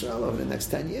Eretz Yisrael over the next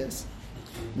 10 years.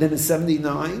 Then in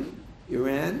 79,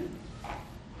 Iran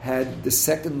had the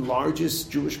second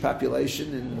largest Jewish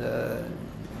population in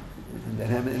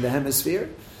the hemisphere,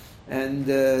 and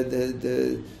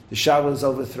the Shah was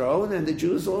overthrown, and the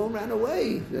Jews all ran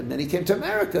away. Many came to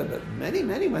America, but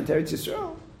many went to Eretz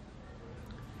Yisrael.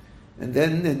 And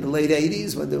then in the late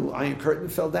 80s, when the Iron Curtain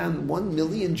fell down, 1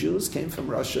 million Jews came from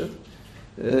Russia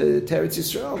to Eretz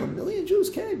Yisrael. 1 million Jews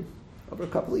came over a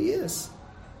couple of years.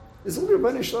 There's a little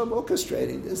Rebbeinu Shalom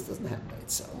orchestrating this. Doesn't happen by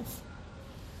itself.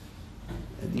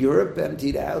 And Europe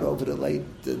emptied out over the late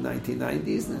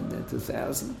 1990s and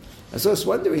 2000. I was just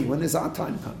wondering, when is our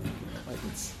time coming?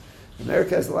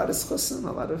 America has a lot of schusim,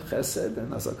 a lot of chesed,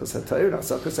 and asakas hatayr,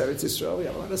 asakas Eretz Yisrael. We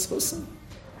have a lot of schusim.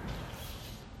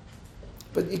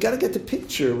 But you got to get the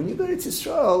picture. When you go to Eretz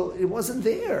Yisrael, it wasn't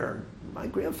there. My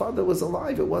grandfather was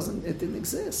alive. It didn't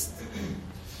exist.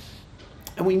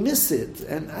 And we miss it.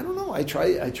 And I don't know, I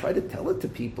try to tell it to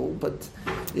people, but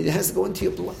it has to go into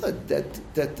your blood that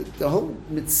the whole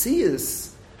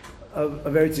mitzias of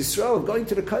Eretz Yisrael, of going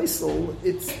to the Kaisel,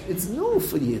 it's new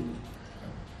for you.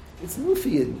 It's new for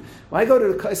you. When I go to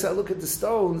the Kaisel, I look at the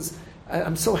stones,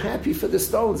 I'm so happy for the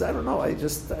stones. I don't know, I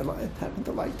happen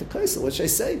to like the Kaisel, which I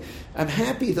say, I'm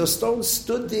happy those stones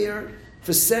stood there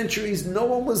for centuries, no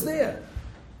one was there.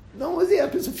 No one was there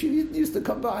because a few Yidden used to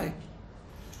come by.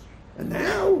 And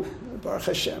now, Baruch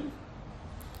Hashem,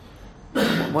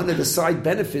 one of the side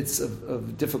benefits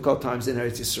of difficult times in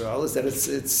Eretz Yisrael is that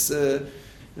it's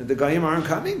the Goyim aren't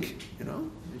coming,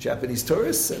 the Japanese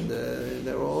tourists, and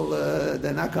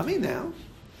they're not coming now.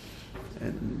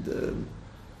 And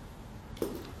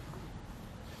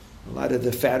a lot of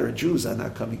the fatter Jews are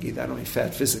not coming either. I don't mean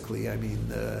fat physically. I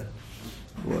mean,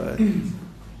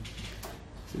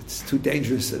 it's too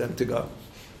dangerous for them to go.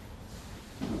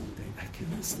 I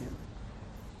can't understand.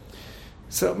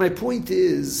 So my point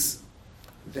is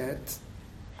that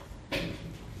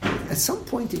at some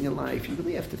point in your life, you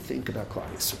really have to think about Klal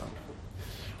Yisrael.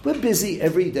 We're busy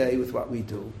every day with what we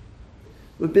do.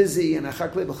 We're busy, and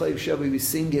we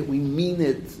sing it, we mean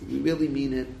it, we really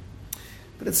mean it.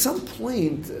 But at some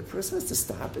point, a person has to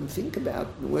stop and think about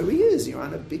where he is. You're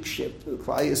on a big ship,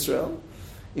 Klal Yisrael,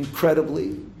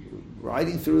 incredibly,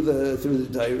 riding through the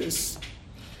Dairis,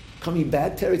 coming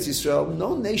back to Eretz Yisrael.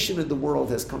 No nation in the world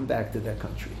has come back to their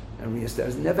country. And it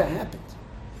has never happened.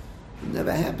 It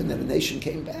never happened that a nation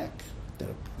came back,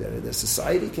 that a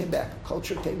society came back, a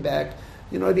culture came back.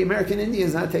 The American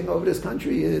Indians not taking over this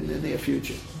country in the near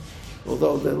future.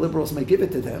 Although the liberals may give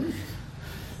it to them.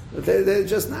 But they're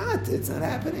just not. It's not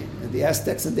happening. And the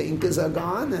Aztecs and the Incas are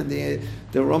gone, and the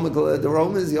old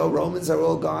Romans are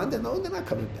all gone. They're not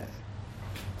coming back.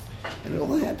 And it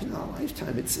all happened in our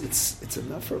lifetime. It's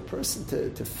enough for a person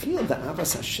to feel the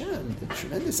Avas Hashem, the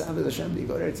tremendous Avas Hashem. You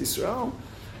go to Eretz Yisrael,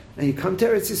 and you come to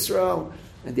Eretz Yisrael,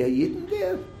 and there are Yidden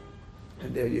there,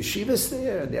 and there are yeshivas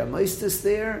there, and there are meisters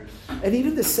there, and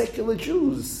even the secular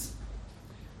Jews.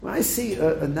 When I see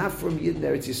a Nafram Yid in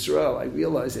Eretz Yisrael, I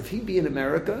realize if he'd be in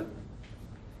America,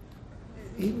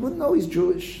 he wouldn't know he's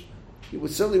Jewish. He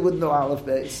certainly wouldn't know Aleph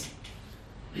Beis.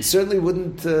 He certainly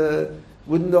wouldn't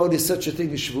know there's such a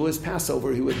thing as Shavuos,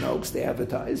 Passover. He would know because they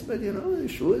advertise, but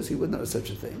Shavuos, he wouldn't know such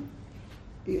a thing.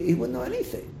 He wouldn't know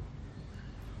anything.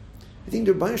 I think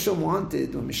the Rebbeinu Shalom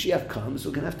wanted when Mashiach comes,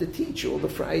 we're going to have to teach all the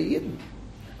Frei Yidden.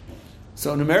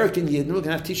 So an American Yidden, we're going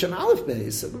to have to teach them Aleph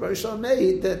Beis. So the Rebbeinu Shalom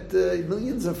made that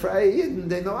millions of Frei Yidden,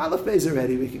 they know Aleph Beis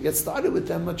already. We can get started with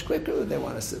them much quicker than they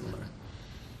want us to learn.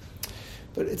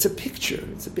 But it's a picture.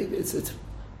 It's a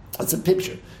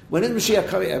picture. When is Mashiach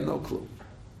coming? I have no clue.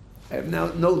 I have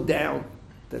no doubt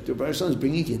that the Rebbeinu Shalom is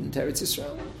bringing Yidden to Eretz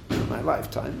Yisrael. In my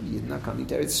lifetime, Yidden are coming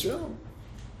to Eretz Yisrael.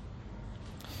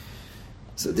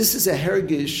 So this is a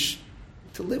hergish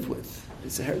to live with.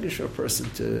 It's a hergish for a person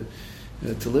to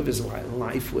live his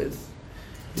life with.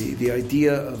 The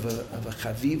idea of a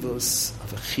chavivos,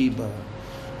 of a chiba,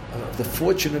 of the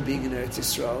fortune of being in Eretz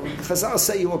Yisrael. Chazal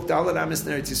say you walk Dalet Amis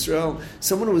in Eretz Yisrael.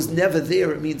 Someone who was never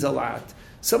there, it means a lot.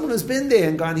 Someone who's been there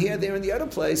and gone here, there, and the other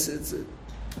place,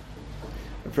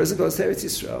 a person goes to Eretz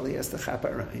Yisrael, he has to chap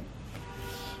around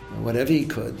whatever he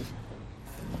could.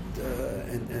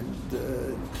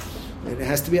 And it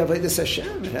has to be Avodas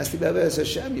Hashem. It has to be Avodas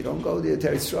Hashem. You don't go to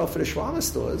Eretz Yisrael for the Shvama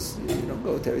stores. You don't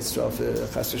go to Eretz Yisrael for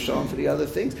Chas V'Shalom for the other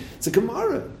things. It's a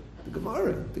Gemara. The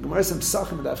Gemara is in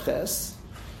Pesachim and Avches.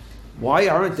 Why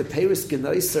aren't the Peiros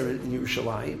Genaiser in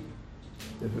Yerushalayim?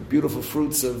 The beautiful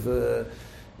fruits of northern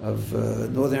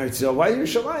Eretz Yisrael. Why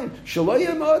Yerushalayim?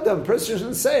 Shaloyim Adam. A person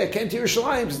shouldn't say, I came to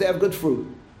Yerushalayim because they have good fruit.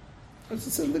 That's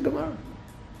what's in the Gemara.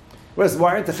 Whereas,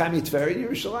 why aren't the Chamim Tveri in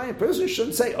Yerushalayim? A person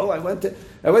shouldn't say, I went to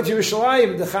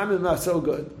Yerushalayim, the Chamim are so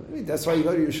good. I mean, that's why you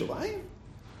go to Yerushalayim.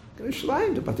 Go to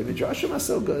Yerushalayim, the Bati Midrashim are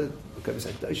so good. The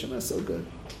Kavis HaKadoshim are so good.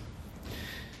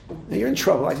 Now, you're in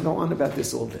trouble. I can go on about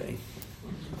this all day.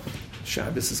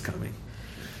 Shabbos is coming.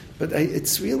 But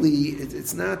it's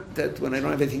not that when I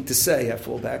don't have anything to say, I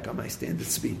fall back on my standard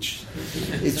speech.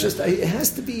 It's just, it has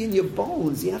to be in your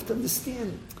bones. You have to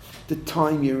understand the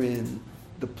time you're in,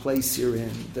 the place you're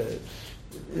in, the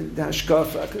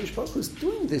hashkafa. HaKadosh Baruch Hu is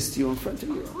doing this to you in front of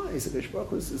your eyes. HaKadosh Baruch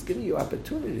Hu is giving you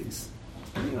opportunities.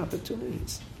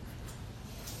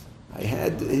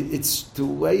 It's the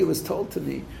way it was told to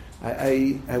me.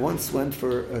 I once went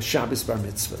for a Shabbos bar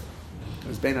mitzvah. It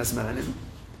was Ben Azmanim.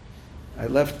 I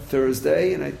left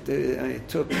Thursday and I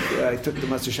took the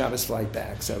Motzei Shabbos flight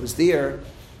back. So I was there.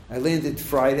 I landed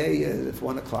Friday at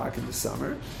 1:00 in the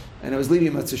summer, and I was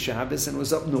leaving Motzei Shabbos and it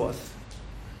was up north.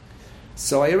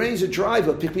 So I arranged a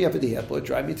driver, pick me up at the airport,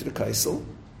 drive me to the Kaisel.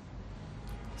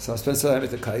 So I spent some time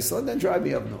at the Kaisel and then drive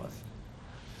me up north.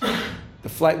 The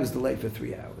flight was delayed for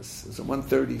 3 hours. It was a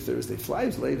 1:30 Thursday flight. It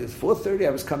was late. At 4:30 I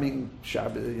was coming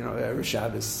Shabbos,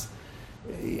 Shabbos.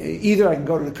 Either I can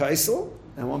go to the Kaisel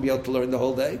and I won't be able to learn the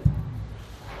whole day,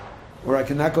 or I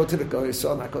cannot go to the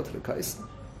Kaisel, not go to the Kaisel.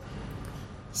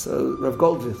 So Rav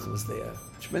Goldvich was there.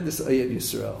 Tremendous Oyev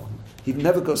Yisrael. He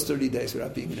never goes 30 days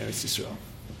without being in Eretz Yisrael.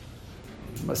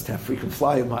 must have frequent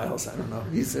flyer miles. I don't know.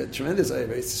 He's a tremendous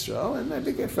Eretz Yisrael, and I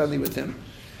became friendly with him.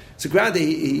 So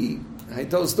granted, I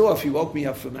dozed off. He woke me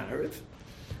up from Ma'ariv.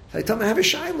 I told him I have a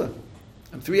shaila.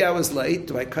 I'm 3 hours late.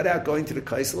 Do I cut out going to the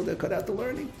Kaisel? Do I cut out the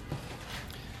learning?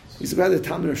 He's a guy that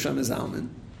Talmud Rosh Zalman.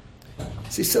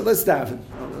 So he said, let's daven.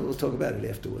 We'll talk about it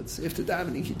afterwards. After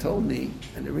davening, he told me,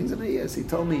 and it rings in my ears, he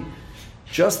told me,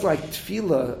 just like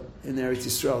tefillah in Eretz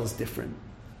Yisrael is different,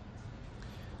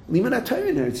 Liman HaTorah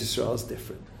in Eretz Yisrael is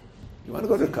different. You want to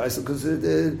go to the Kaisel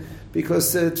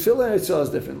because tefillah in Eretz Yisrael is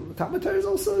different. Talmud Torah is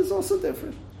also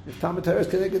different. If Talmud Torah is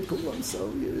connected to Kulam,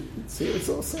 so it's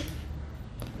also.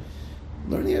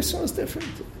 Learning Eretz Yisrael is different.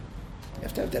 You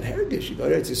have to have that heritage. You go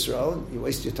to Eretz Yisrael and you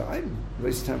waste your time. You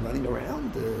waste your time running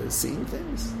around, seeing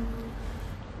things.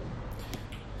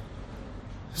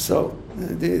 So,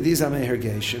 these are my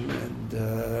irrigation, and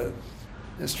a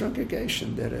strong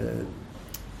irrigation that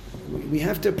we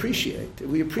have to appreciate.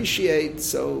 We appreciate,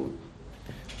 so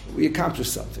we accomplish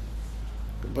something.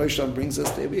 When Baruch brings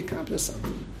us there, we accomplish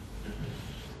something.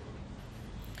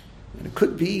 And it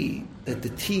could be that the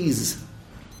tease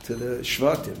to the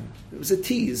Shvatim, it was a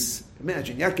tease.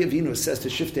 Imagine, Yaakov Avinu says to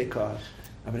Shiftei Kar,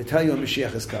 I'm going to tell you when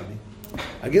Mashiach is coming.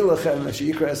 I'm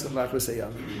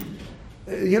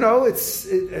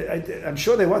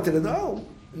sure they wanted to know,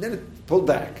 and then it pulled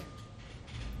back.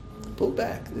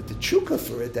 The chukka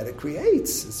for it that it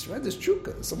creates, it's tremendous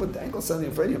chukka. Someone dangles something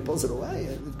in front of you and pulls it away,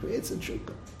 and it creates a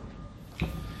chukka. So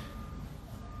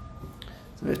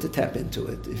we have to tap into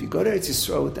it. If you go to Eretz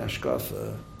Yisrael with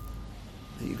Ashkafa,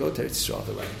 you go to Eretz Yisrael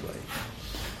the right way.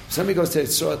 If somebody goes to Eretz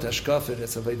Yisrael with Ashkafa,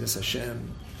 that's Avodas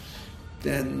Hashem,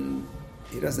 then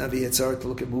he doesn't have the Yitzhar to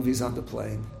look at movies on the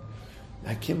plane.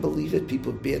 I can't believe it.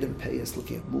 People bid and pay us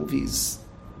looking at movies.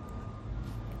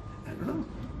 I don't know.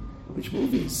 Which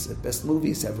movies? The best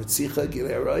movies have Ritzicha,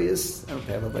 Gilei Arayos. I don't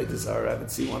have a Avodah Zarah. I haven't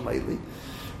seen one lately.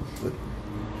 But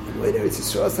the way there, Eretz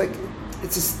Yisrael, it's like,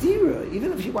 it's a stira,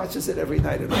 even if he watches it every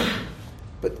night and all.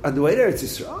 But on the way there, Eretz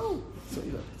Yisrael,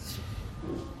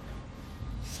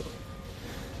 so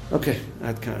okay,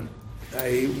 Adkan.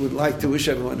 I would like to wish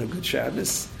everyone a good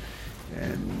Shabbos.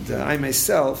 And I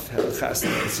myself have a chasna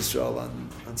in Eretz Yisrael on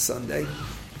Sunday.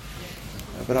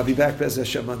 But I'll be back Bez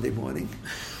Hashem Monday morning.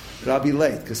 But I'll be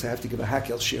late because I have to give a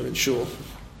Hakel share in Shul.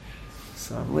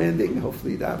 So I'm landing,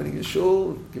 hopefully davening in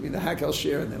Shul, giving the Hakel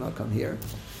share, and then I'll come here.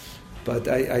 But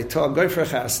I'm going for a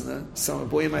chasna. A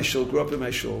boy in my Shul, grew up in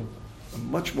my Shul. A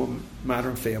much more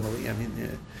modern family. I mean,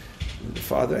 the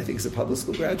father, I think, is a public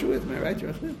school graduate. Am I right,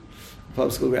 Yochanan?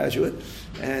 Public school graduate,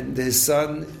 and his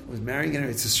son was marrying in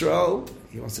Eretz Yisrael.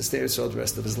 He wants to stay in Eretz Yisrael the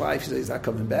rest of his life. He said he's not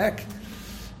coming back.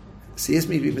 So he asked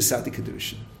me to be Besati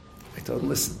Kedushin. I told him,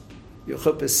 listen, your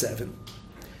chuppah is 7.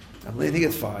 I'm landing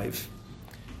at 5.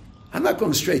 I'm not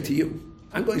going straight to you.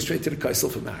 I'm going straight to the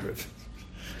Kaisel for Ma'ariv.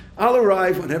 I'll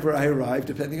arrive whenever I arrive,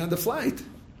 depending on the flight.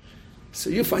 So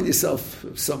you find yourself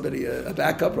somebody, a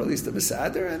backup, or at least a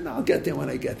Mesader, and I'll get there when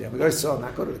I get there. I'm going to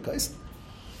not go to the Kaisel.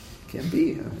 Can't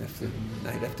be.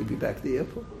 I have to be back at the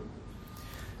airport.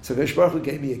 So Hakadosh Baruch Hu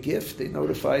gave me a gift. They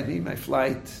notified me my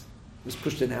flight was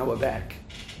pushed an hour back.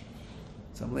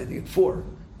 So I'm landing at 4.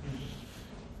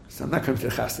 So I'm not coming to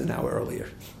the Chas an hour earlier.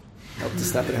 I hope to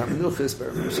stop at Hamenuchas,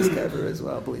 but Parshas Kever as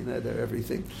well,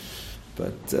 everything.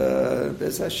 But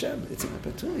Bez Hashem, it's an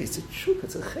opportunity, it's a truk,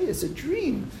 it's a chay, it's a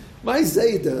dream. My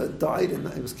Zayda died and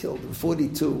I was killed in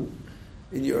 42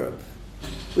 in Europe.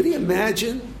 Would you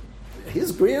imagine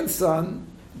his grandson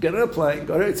get on a plane,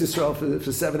 go to Eretz Yisrael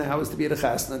for 7 hours to be at a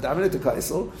chasna, daven at the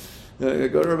Kaisel,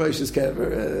 go to Rav Moshe's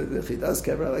kever, the Chidas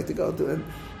kever I like to go to, and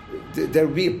there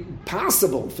would be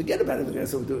possible, forget about it,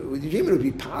 would you dream it would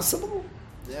be possible?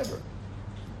 Never.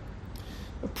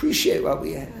 Appreciate what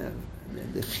we have.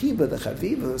 And the chiba, the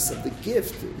chavivos of the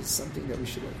gift is something that we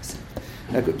should always have.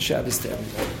 A good Shabbos to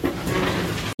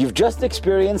everybody. You've just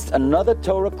experienced another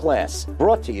Torah class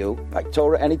brought to you by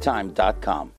TorahAnytime.com.